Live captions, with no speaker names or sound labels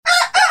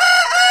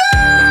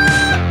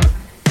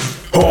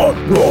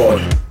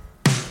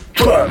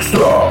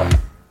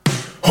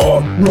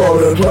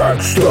roller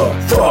dragster,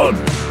 fun,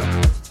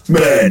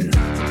 men,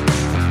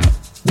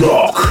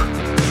 rock,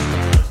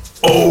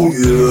 oh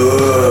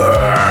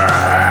yeah.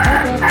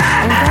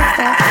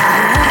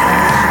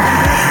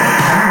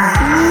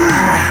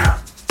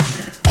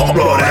 Hot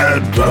rod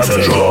and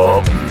butter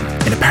drop.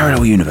 In a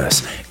parallel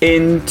universe,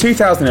 in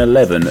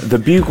 2011, the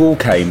Bugle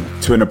came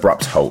to an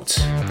abrupt halt.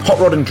 Hot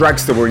Rod and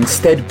Dragster were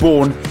instead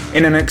born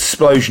in an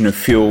explosion of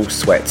fuel,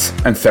 sweat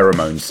and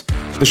pheromones.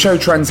 The show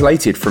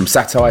translated from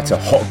satire to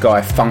hot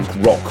guy funk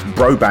rock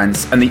bro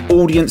bands, and the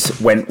audience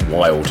went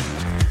wild.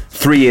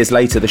 3 years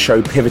later, the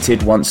show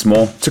pivoted once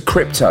more to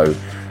crypto.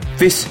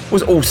 This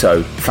was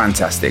also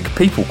fantastic.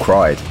 People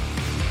cried.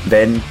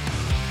 Then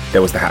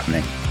there was the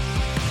happening.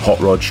 Hot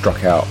Rod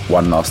struck out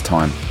one last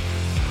time.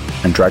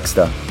 And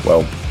Dragster,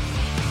 well,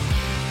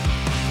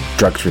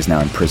 Dragster is now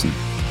in prison.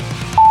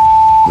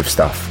 With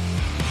stuff.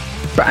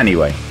 But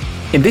anyway,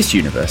 in this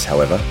universe,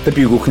 however, the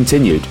Bugle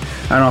continued,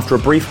 and after a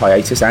brief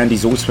hiatus, Andy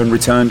Zaltzman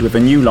returned with a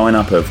new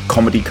lineup of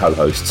comedy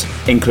co-hosts,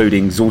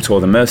 including Zaltor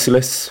the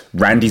Merciless,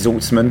 Randy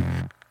Zaltzman,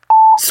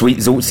 Sweet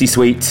Zaltzy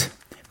Sweet,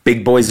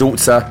 Big Boy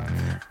Zaltzer,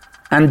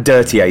 and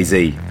Dirty AZ.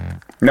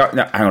 No,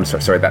 hang on,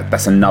 sorry,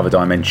 that's another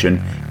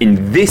dimension.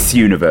 In this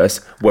universe,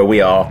 where we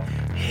are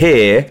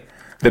here,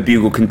 the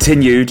Bugle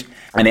continued,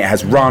 and it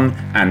has run,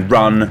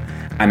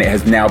 and it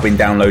has now been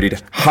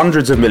downloaded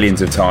hundreds of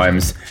millions of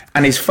times,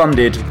 and is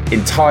funded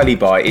entirely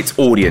by its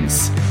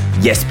audience.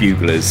 Yes,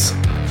 Buglers.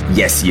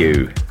 Yes,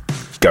 you.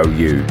 Go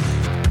you.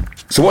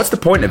 So what's the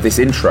point of this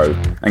intro?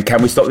 And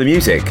can we stop the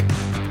music?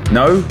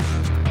 No?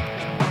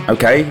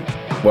 Okay.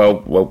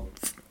 Well,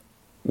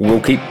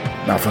 we'll keep...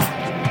 No, for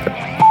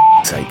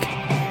sake.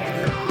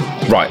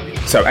 Right,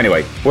 so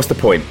anyway, what's the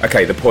point?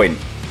 Okay, the point...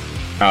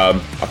 I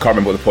can't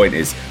remember what the point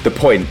is. The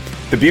point,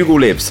 the Bugle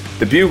lives.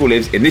 The Bugle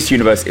lives in this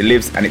universe. It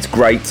lives and it's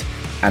great.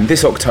 And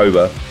this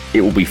October, it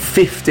will be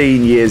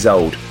 15 years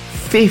old.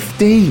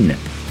 15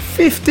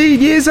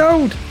 years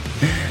old.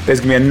 There's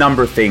going to be a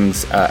number of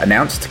things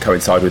announced to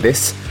coincide with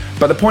this.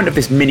 But the point of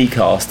this mini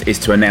cast is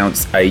to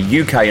announce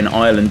a UK and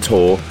Ireland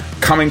tour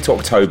coming to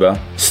October,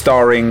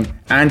 starring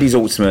Andy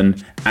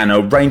Zaltzman and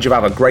a range of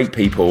other great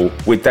people,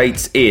 with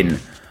dates in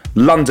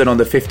London on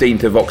the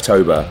 15th of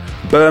October,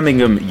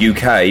 Birmingham,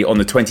 UK on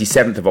the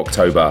 27th of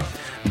October,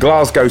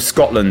 Glasgow,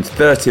 Scotland,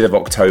 30th of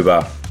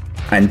October,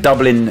 and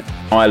Dublin,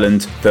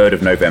 Ireland, 3rd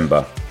of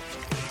November.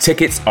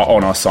 Tickets are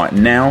on our site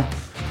now.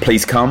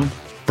 Please come.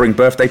 Bring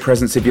birthday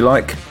presents if you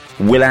like.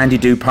 Will Andy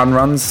do pun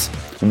runs?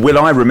 Will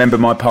I remember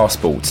my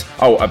passport?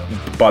 Oh,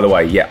 by the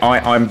way, yeah,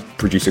 I'm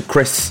producer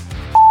Chris.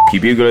 You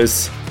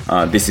Buglers.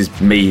 This is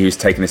me who's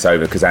taking this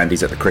over because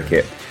Andy's at the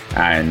cricket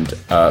and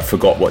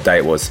forgot what day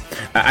it was.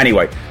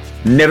 Anyway,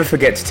 never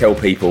forget to tell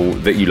people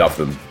that you love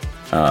them.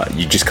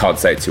 You just can't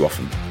say it too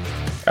often.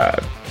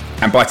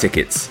 And buy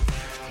tickets.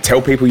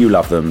 Tell people you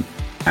love them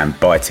and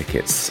buy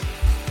tickets.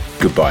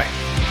 Goodbye.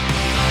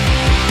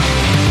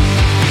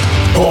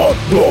 Hot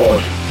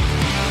Rod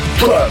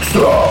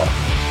Dragster.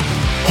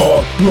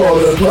 Hot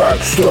Rod and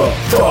Dragster.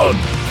 Fun.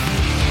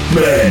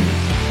 Men.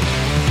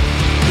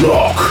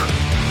 Rock.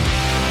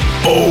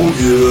 Oh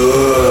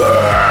yeah.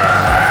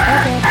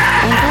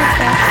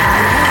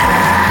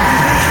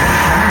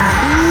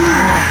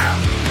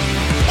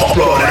 Hot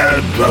Rod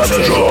and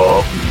Butter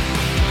Drop.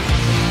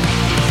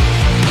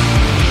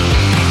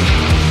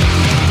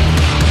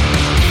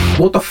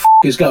 What the f***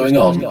 is going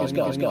on?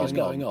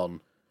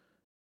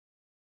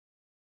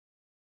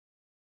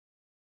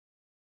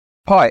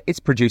 Hi, it's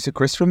producer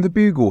Chris from The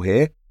Bugle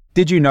here.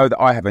 Did you know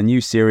that I have a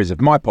new series of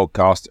my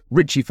podcast,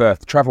 Richie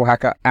Firth Travel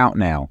Hacker, out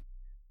now?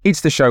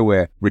 It's the show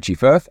where Richie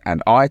Firth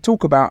and I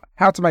talk about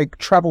how to make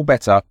travel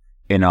better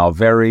in our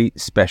very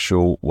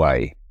special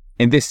way.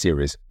 In this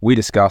series, we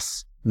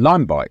discuss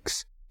Lime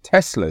bikes,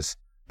 Teslas,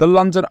 the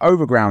London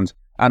Overground,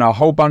 and a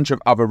whole bunch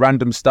of other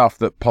random stuff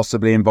that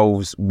possibly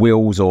involves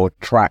wheels or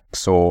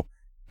tracks or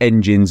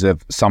engines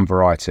of some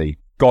variety.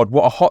 God,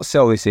 what a hot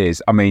sell this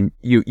is. I mean,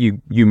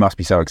 you must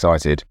be so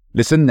excited.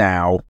 Listen now.